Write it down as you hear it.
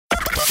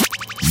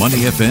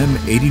Money FM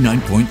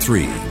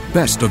 89.3.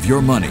 Best of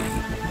your money.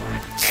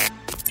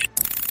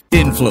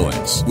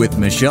 Influence with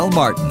Michelle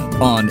Martin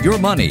on Your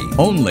Money,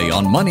 only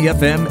on Money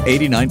FM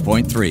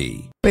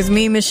 89.3. With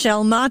me,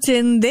 Michelle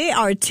Martin, they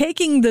are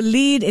taking the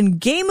lead in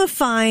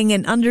gamifying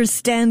an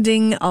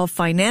understanding of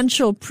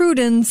financial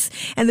prudence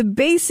and the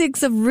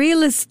basics of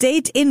real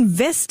estate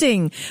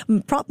investing.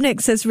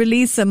 Propnex has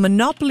released a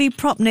Monopoly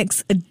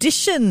Propnex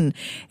edition.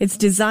 It's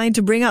designed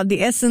to bring out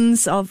the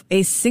essence of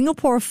a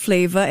Singapore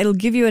flavor. It'll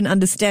give you an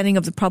understanding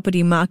of the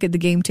property market. The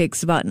game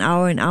takes about an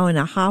hour and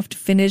a half to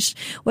finish.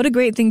 What a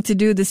great thing to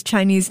do this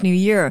Chinese New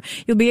Year.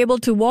 You'll be able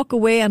to walk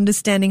away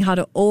understanding how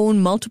to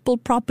own multiple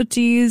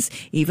properties,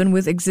 even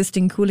with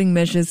existing cooling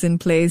measures in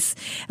place,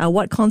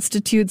 what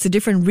constitutes the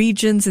different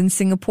regions in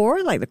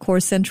Singapore, like the core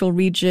central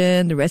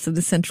region, the rest of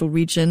the central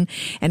region,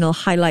 and it'll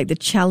highlight the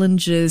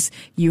challenges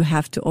you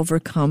have to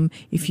overcome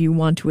if you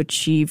want to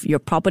achieve your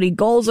property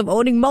goals of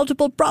owning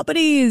multiple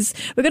properties.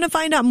 We're going to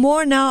find out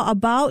more now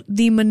about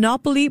the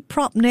Monopoly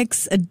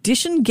Propnex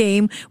Edition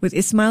game with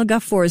Ismail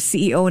Ghafoor,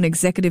 CEO and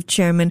Executive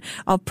Chairman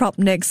of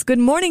Propnex. Good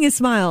morning,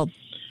 Ismail.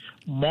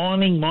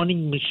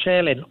 Morning,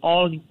 Michelle, and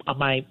all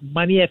my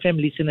Money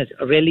FM listeners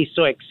are really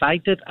so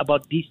excited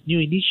about this new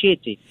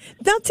initiative.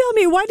 Now tell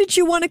me, why did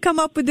you want to come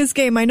up with this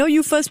game? I know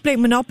you first played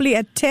Monopoly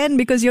at 10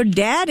 because your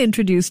dad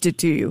introduced it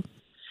to you.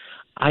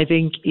 I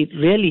think it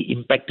really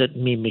impacted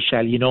me,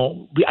 Michelle. You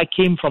know, I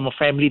came from a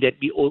family that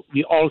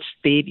we all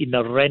stayed in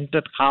a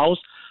rented house,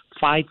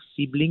 5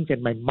 siblings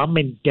and my mom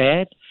and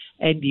dad.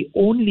 And the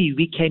only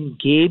weekend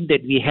game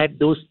that we had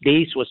those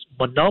days was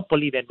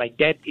Monopoly that my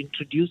dad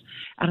introduced.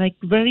 And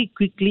very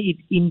quickly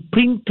it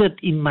imprinted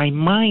in my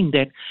mind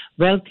that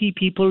wealthy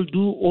people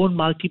do own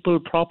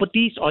multiple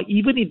properties, or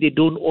even if they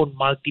don't own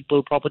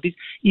multiple properties,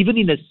 even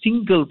in a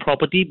single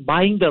property,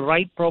 buying the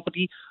right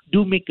property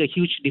do make a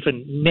huge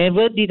difference.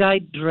 Never did I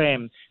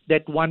dream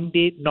that one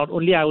day not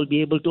only I will be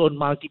able to own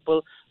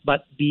multiple,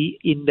 but be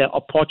in the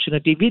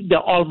opportunity with the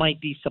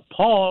almighty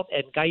support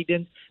and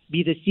guidance,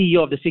 be the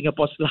CEO of the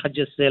Singapore's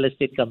largest real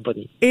estate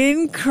company.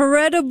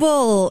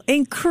 Incredible.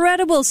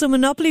 So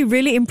Monopoly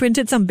really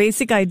imprinted some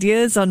basic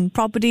ideas on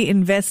property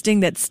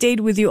investing that stayed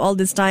with you all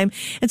this time.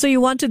 And so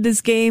you wanted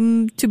this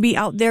game to be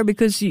out there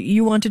because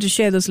you wanted to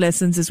share those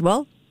lessons as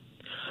well?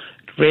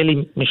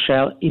 Really,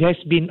 Michelle,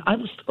 I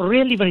was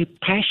really very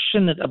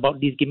passionate about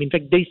this game. In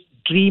fact, this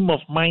dream of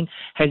mine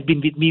has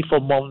been with me for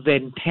more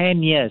than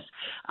 10 years.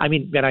 I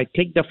mean, when I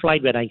take the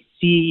flight, when I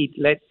see,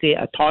 let's say,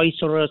 a Toys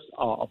R Us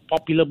or a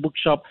popular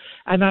bookshop,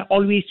 and I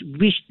always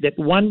wished that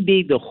one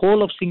day the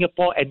whole of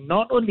Singapore, and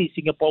not only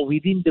Singapore,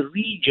 within the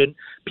region,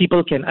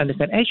 people can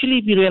understand.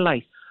 Actually, we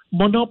realize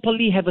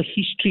Monopoly have a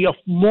history of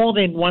more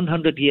than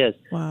 100 years.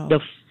 Wow. The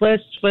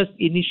first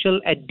initial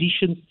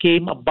edition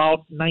came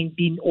about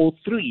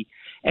 1903.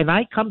 And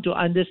I come to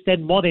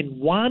understand more than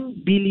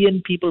 1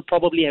 billion people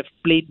probably have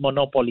played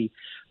Monopoly.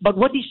 But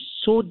what is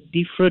so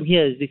different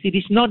here is this: it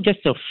is not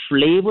just a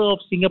flavor of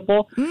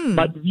Singapore,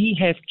 but we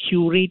have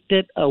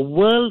curated a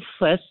world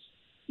first,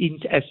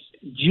 as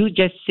you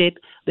just said,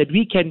 that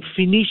we can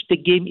finish the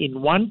game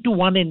in 1 to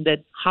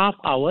 1.5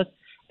 hours,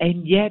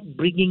 and yet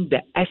bringing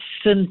the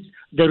essence,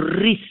 the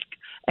risk,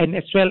 and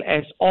as well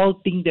as all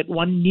things that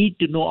one need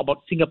to know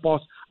about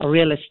Singapore's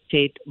real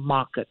estate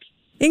market.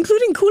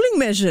 Including cooling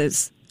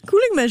measures.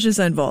 Cooling measures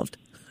are involved.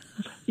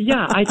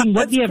 Yeah, I think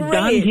what we have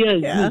done here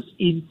is Yeah.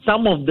 in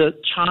some of the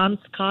chance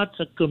cards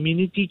or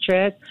community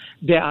chairs,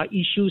 there are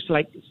issues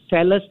like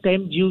seller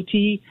stamp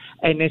duty,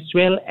 and as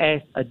well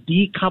as a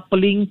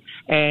decoupling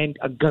and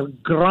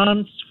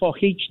grants for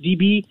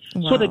HDB,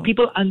 so that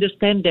people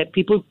understand that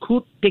people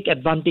could take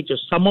advantage of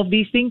some of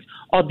these things,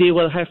 or they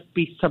will have to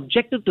be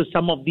subjected to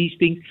some of these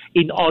things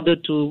in order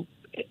to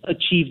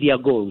achieve their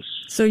goals.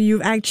 So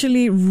you've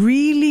actually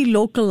really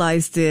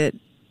localized it,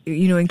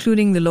 you know,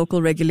 including the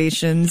local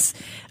regulations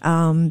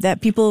that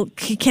people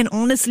can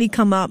honestly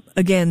come up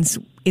against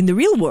in the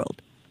real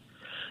world.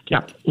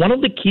 Yeah, one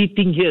of the key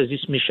things here is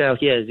this, Michelle,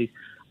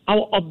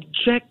 our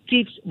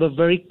objectives were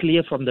very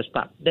clear from the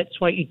start. That's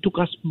why it took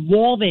us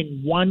more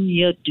than 1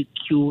 year to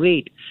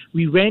curate.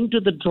 We went to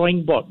the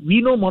drawing board.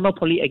 We know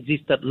Monopoly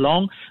existed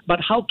long, but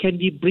how can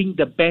we bring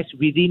the best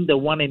within the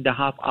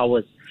 1.5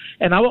 hours?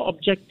 And our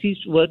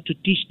objectives were to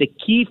teach the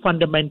key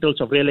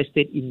fundamentals of real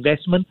estate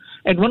investment.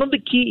 And one of the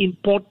key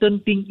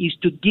important things is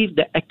to give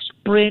the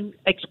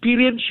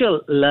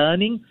experiential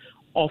learning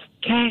of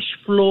cash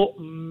flow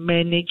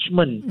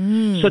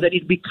management so that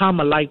it become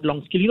a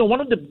lifelong skill. You know,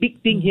 one of the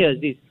big things here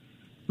is this.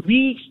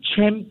 We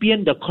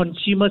champion the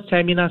consumer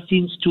seminar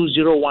since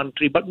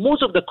 2013, but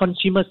most of the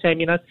consumer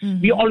seminars,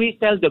 we always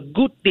tell the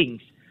good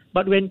things.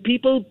 But when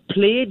people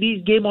play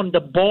this game on the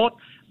board,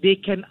 they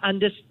can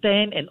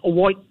understand and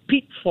avoid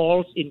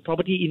pitfalls in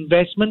property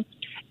investment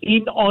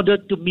in order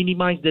to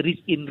minimize the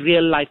risk in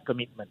real life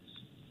commitments.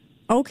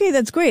 Okay,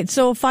 that's great.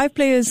 So 5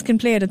 players can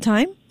play at a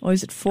time, or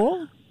is it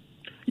 4?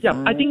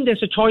 Yeah, I think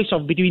there's a choice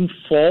of between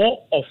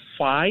 4 or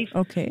 5.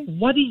 Okay.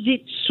 What is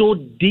it so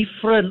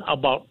different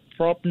about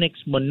Propnex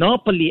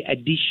Monopoly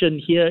edition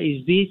here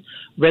is this: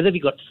 whether we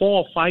got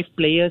 4 or 5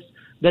 players,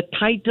 the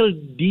title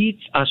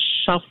deeds are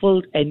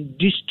shuffled and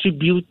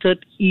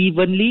distributed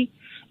evenly,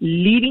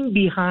 leaving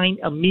behind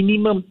a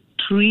minimum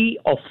 3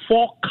 or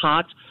 4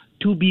 cards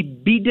to be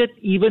bidded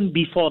even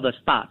before the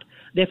start.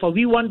 Therefore,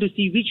 we want to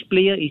see which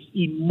player is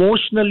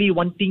emotionally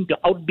wanting to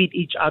outbid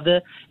each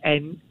other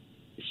and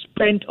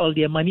spend all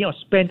their money or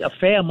spend a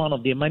fair amount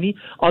of their money,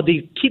 or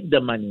they keep the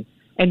money.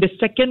 And the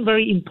second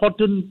very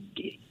important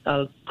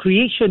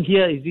creation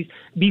here is this: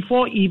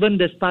 before even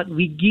the start,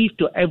 we give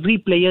to every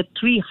player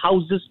 3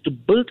 houses to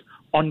build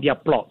on their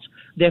plots.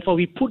 Therefore,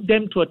 we put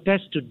them to a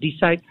test to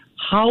decide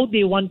how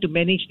they want to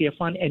manage their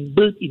fund and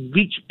build in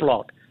which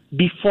plot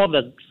before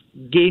the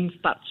game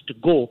starts to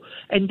go.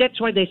 And that's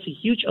why there's a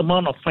huge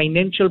amount of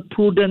financial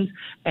prudence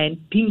and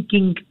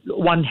thinking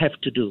one have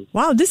to do.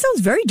 Wow, this sounds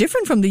very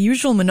different from the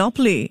usual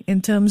Monopoly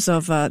in terms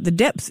of the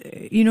depth.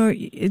 You know,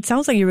 it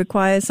sounds like you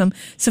require some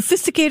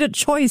sophisticated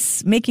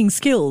choice-making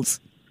skills.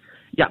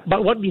 Yeah,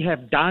 but what we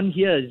have done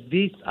here is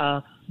this,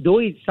 though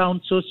it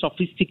sounds so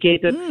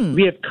sophisticated,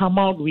 we have come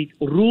out with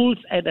rules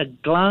at a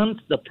glance,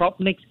 the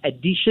Propnex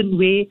edition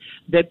way,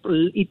 that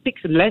it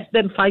takes less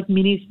than 5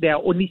 minutes. There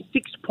are only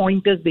 6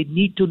 pointers they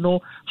need to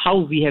know how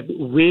we have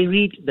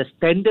varied the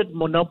standard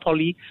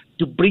Monopoly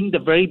to bring the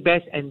very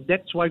best, and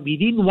that's why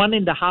within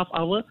 1.5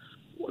 hours,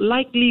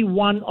 likely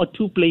 1 or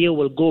 2 players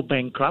will go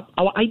bankrupt.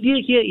 Our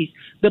idea here is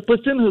the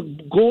person who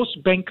goes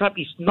bankrupt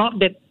is not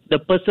that the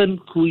person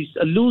who is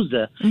a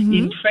loser.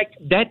 In fact,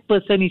 that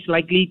person is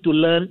likely to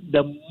learn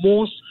the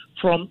most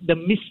from the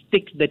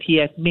mistakes that he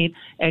has made,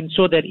 and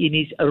so that in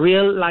his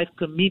real life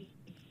commit,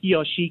 he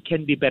or she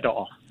can be better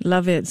off.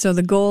 Love it. So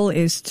the goal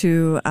is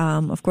to,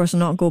 of course,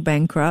 not go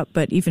bankrupt,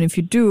 but even if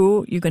you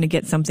do, you're going to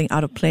get something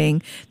out of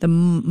playing the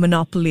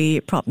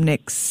Monopoly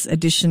Propnex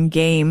edition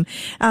game.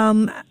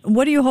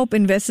 What do you hope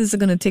investors are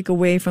going to take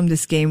away from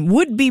this game?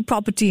 Would-be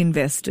property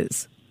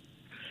investors?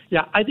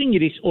 Yeah, I think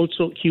it is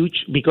also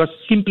huge because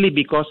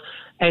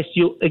as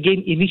you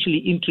again initially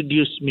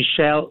introduced,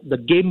 Michelle, the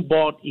game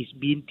board is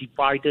being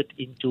divided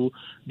into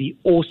the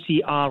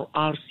OCR,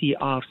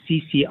 RCR,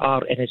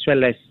 CCR, and as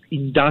well as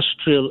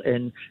industrial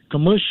and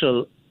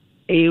commercial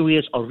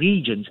areas or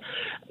regions.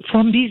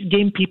 From this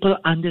game, people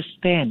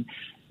understand.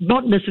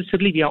 Not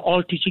necessarily we are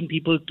all teaching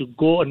people to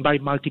go and buy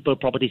multiple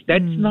properties.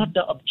 That's not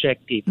the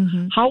objective.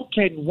 How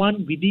can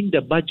one within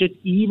the budget,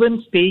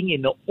 even staying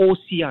in the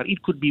OCR,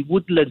 it could be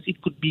Woodlands, it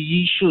could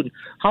be Yishun,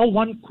 how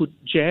one could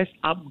just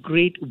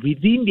upgrade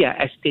within their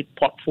estate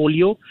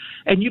portfolio?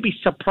 And you'll be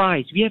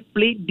surprised. We have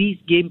played this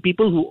game,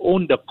 people who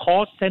own the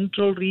core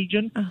central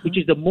region, which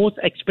is the most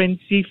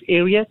expensive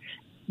area,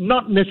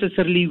 not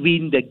necessarily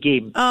win the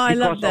game I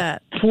love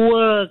that. Of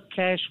poor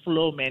cash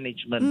flow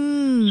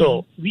management.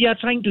 So we are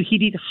trying to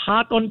hit it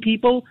hard on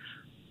people.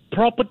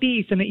 Property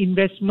is an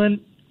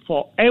investment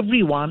for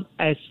everyone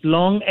as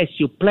long as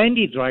you plan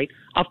it right.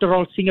 After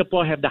all,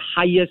 Singapore have the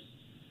highest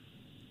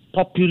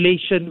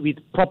population with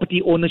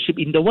property ownership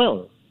in the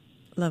world.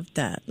 Love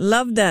that.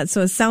 Love that.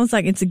 So it sounds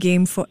like it's a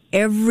game for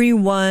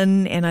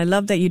everyone. And I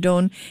love that you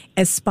don't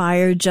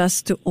aspire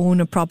just to own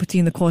a property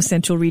in the core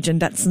central region.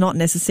 That's not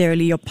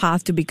necessarily your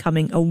path to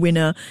becoming a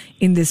winner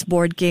in this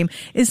board game.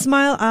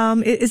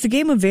 Ismail, is the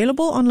game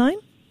available online?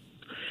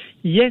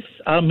 Yes,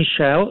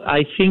 Michelle,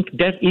 I think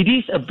that it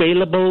is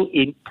available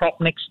in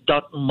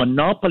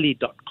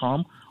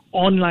propnex.monopoly.com.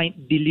 Online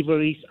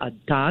deliveries are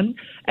done.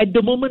 At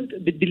the moment,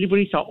 the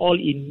deliveries are all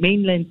in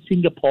mainland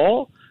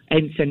Singapore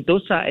and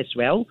Sentosa as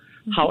well.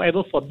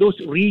 However, for those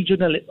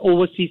regional and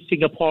overseas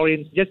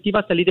Singaporeans, just give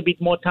us a little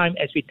bit more time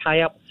as we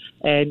tie up,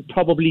 and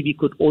probably we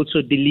could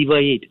also deliver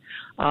it.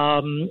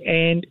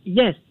 And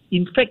yes,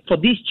 in fact, for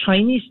this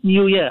Chinese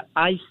New Year,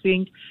 I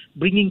think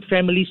bringing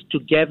families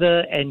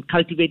together and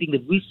cultivating the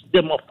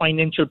wisdom of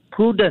financial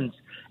prudence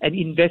and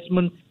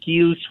investment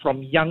skills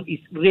from young is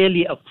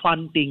really a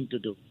fun thing to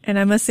do. And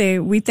I must say,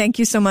 we thank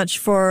you so much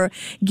for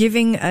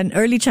giving an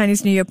early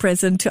Chinese New Year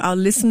present to our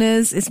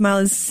listeners. Ismail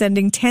is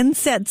sending 10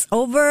 sets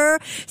over.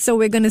 So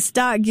we're going to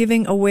start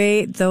giving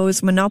away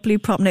those Monopoly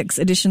Propnex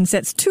edition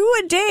sets 2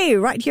 a day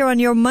right here on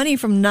Your Money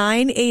from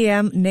 9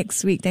 a.m.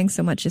 next week. Thanks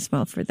so much,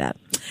 Ismail, for that.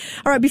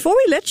 All right, before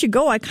we let you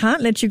go, I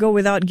can't let you go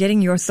without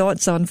getting your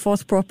thoughts on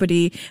fourth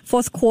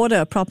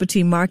quarter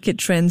property market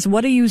trends.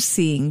 What are you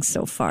seeing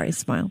so far,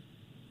 Ismail?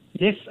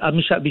 Yes,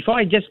 Michelle, before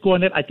I just go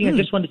on that, I think I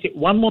just want to say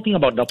one more thing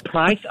about the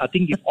price. I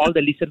think if all the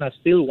listeners are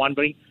still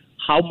wondering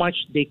how much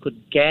they could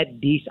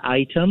get this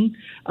item,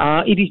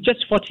 it is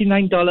just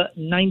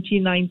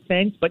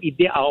 $49.99. But if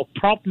they are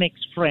Propnex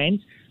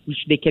friends,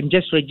 which they can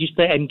just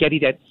register and get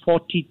it at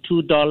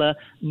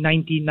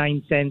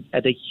 $42.99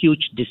 at a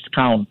huge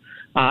discount.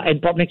 And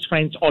Propnex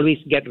friends always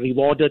get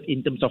rewarded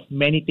in terms of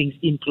many things,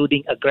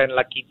 including a grand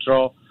lucky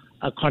draw,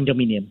 a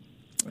condominium.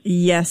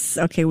 Yes.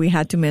 Okay. We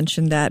had to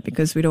mention that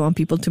because we don't want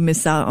people to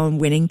miss out on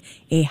winning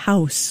a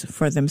house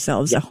for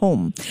themselves, a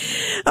home.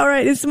 All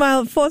right,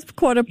 Ismail, fourth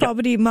quarter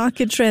property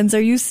market trends.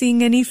 Are you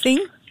seeing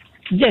anything?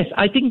 Yes,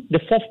 I think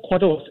the fourth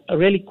quarter was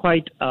really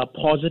quite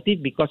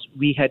positive because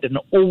we had an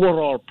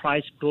overall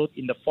price growth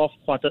in the fourth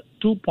quarter,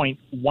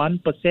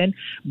 2.1%,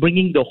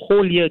 bringing the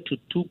whole year to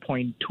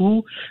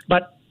 2.2%.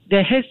 But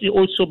there has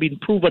also been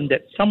proven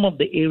that some of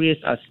the areas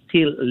are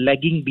still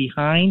lagging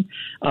behind,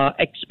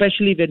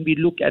 especially when we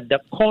look at the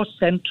core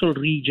central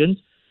regions.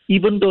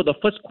 Even though the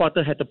first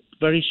quarter had a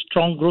very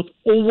strong growth,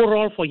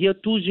 overall for year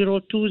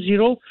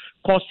 2020,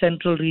 core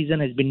central region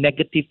has been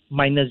negative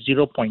minus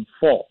 0.4.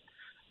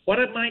 What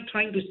am I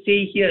trying to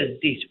say here is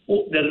this.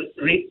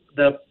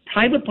 The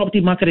private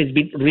property market has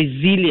been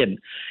resilient.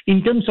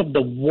 In terms of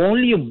the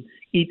volume,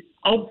 it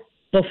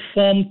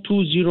outperformed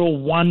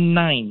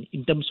 2019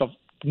 in terms of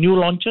new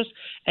launches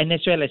and as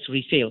well as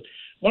resale.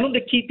 One of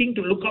the key things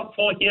to look out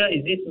for here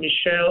is this,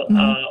 Michelle.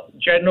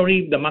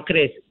 January, the market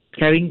is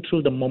carrying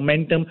through the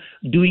momentum,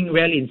 doing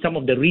well in some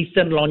of the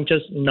recent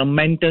launches.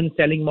 Momentum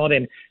selling more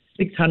than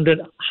 600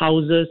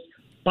 houses,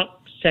 Park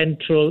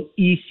Central,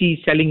 EC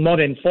selling more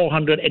than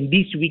 400, and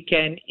this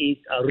weekend is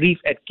a Reef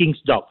at King's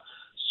Dock.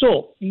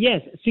 So,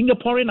 yes,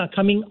 Singaporeans are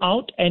coming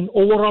out, and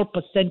overall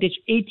percentage,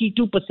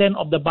 82%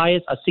 of the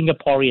buyers are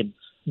Singaporean,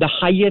 the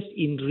highest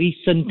in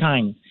recent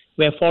times,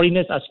 where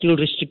foreigners are still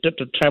restricted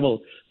to travel.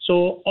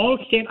 So, all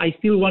said, I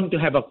still want to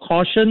have a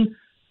caution.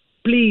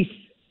 Please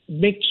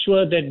make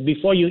sure that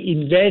before you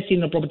invest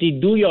in a property,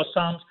 do your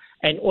sums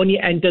and only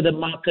enter the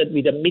market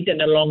with a mid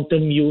and a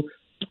long-term view.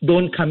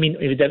 Don't come in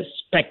with a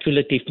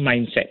speculative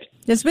mindset.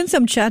 There's been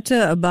some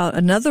chatter about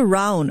another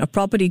round of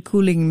property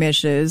cooling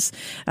measures.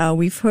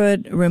 We've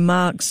heard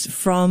remarks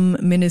from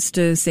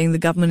ministers saying the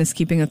government is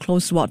keeping a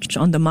close watch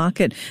on the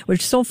market,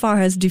 which so far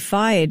has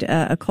defied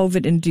a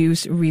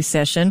COVID-induced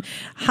recession.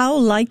 How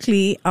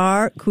likely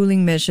are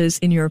cooling measures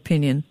in your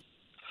opinion?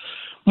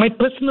 My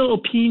personal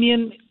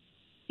opinion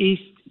is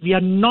we are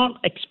not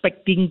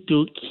expecting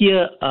to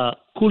hear a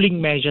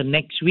cooling measure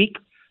next week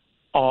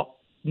or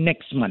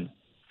next month.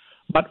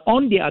 But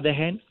on the other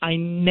hand, I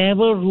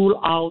never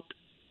rule out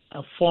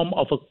a form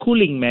of a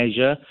cooling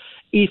measure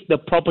if the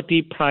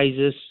property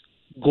prices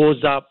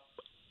goes up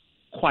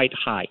quite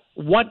high.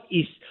 What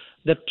is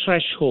the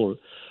threshold?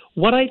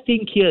 What I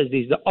think here is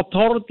this: the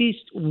authorities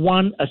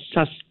want a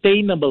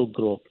sustainable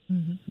growth.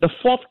 The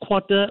fourth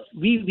quarter,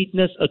 we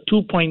witnessed a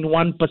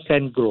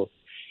 2.1% growth.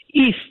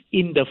 If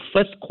in the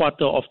first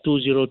quarter of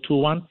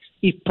 2021,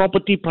 if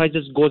property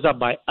prices goes up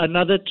by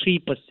another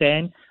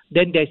 3%,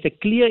 then there's a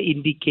clear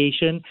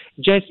indication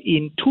just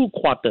in 2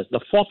 quarters, the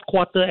fourth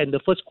quarter and the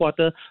first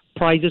quarter,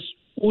 prices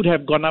would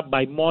have gone up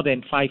by more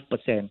than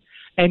 5%.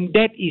 And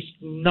that is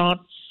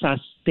not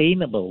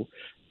sustainable,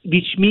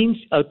 which means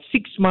a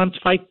 6 months,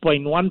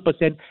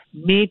 5.1%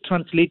 may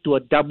translate to a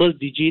double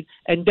digit,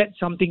 and that's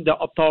something the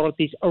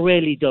authorities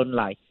really don't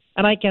like.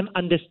 And I can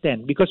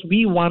understand, because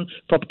we want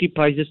property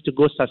prices to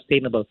go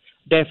sustainable.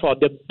 Therefore,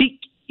 the big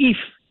if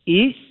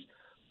is,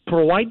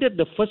 provided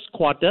the first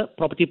quarter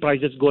property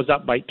prices goes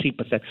up by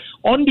 3%.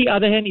 On the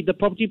other hand, if the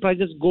property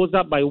prices goes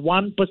up by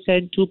 1%,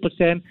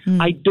 2%,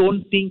 I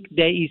don't think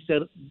there is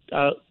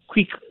a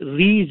quick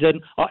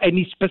reason or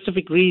any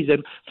specific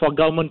reason for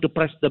government to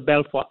press the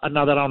bell for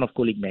another round of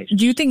cooling measures.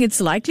 Do you think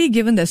it's likely,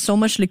 given there's so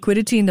much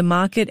liquidity in the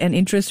market and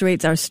interest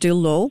rates are still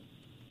low?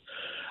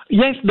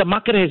 Yes, the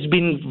market has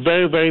been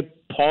very, very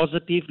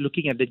positive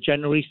looking at the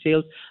January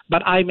sales,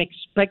 but I'm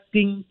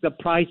expecting the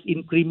price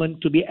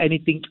increment to be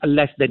anything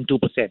less than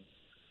 2%.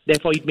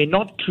 Therefore, it may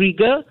not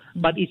trigger,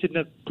 but it's in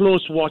a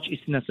close watch is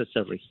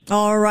necessary.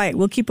 All right.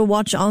 We'll keep a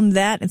watch on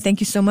that. And thank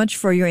you so much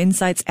for your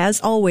insights.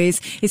 As always,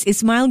 it's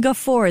Ismail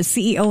Ghafoor,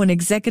 CEO and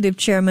Executive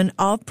Chairman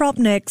of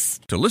Propnex.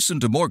 To listen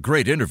to more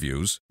great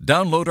interviews,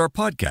 download our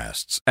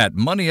podcasts at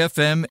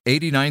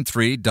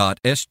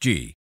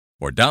moneyfm893.sg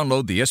or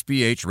download the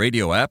SPH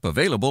radio app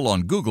available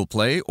on Google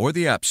Play or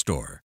the App Store.